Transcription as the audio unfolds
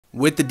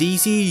With the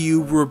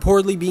DCEU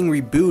reportedly being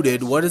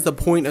rebooted, what is the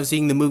point of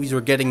seeing the movies we're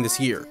getting this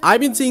year?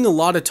 I've been seeing a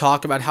lot of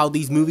talk about how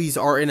these movies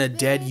are in a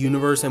dead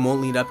universe and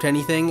won't lead up to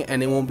anything,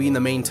 and it won't be in the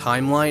main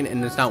timeline,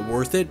 and it's not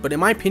worth it, but in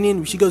my opinion,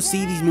 we should go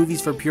see these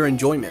movies for pure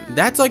enjoyment.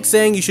 That's like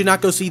saying you should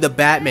not go see the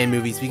Batman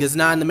movies because it's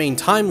not in the main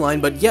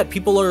timeline, but yet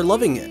people are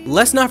loving it.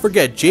 Let's not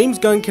forget, James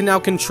Gunn can now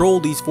control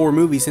these 4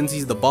 movies since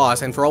he's the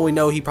boss, and for all we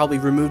know, he probably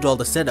removed all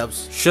the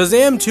setups.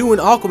 Shazam 2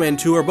 and Aquaman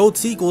 2 are both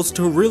sequels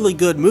to really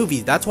good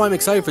movies, that's why I'm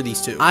excited for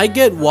these two. I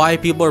get why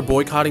people are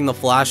boycotting The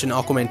Flash and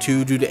Aquaman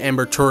 2 due to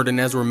Amber Heard and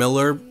Ezra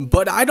Miller,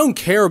 but I don't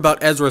care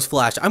about Ezra's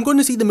Flash. I'm going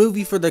to see the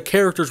movie for the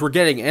characters we're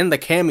getting and the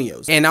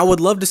cameos, and I would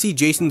love to see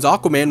Jason's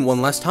Aquaman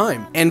one last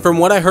time. And from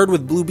what I heard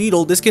with Blue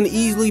Beetle, this can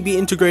easily be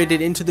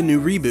integrated into the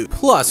new reboot.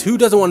 Plus, who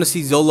doesn't want to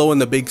see Zolo on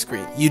the big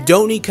screen? You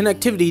don't need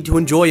connectivity to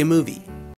enjoy a movie.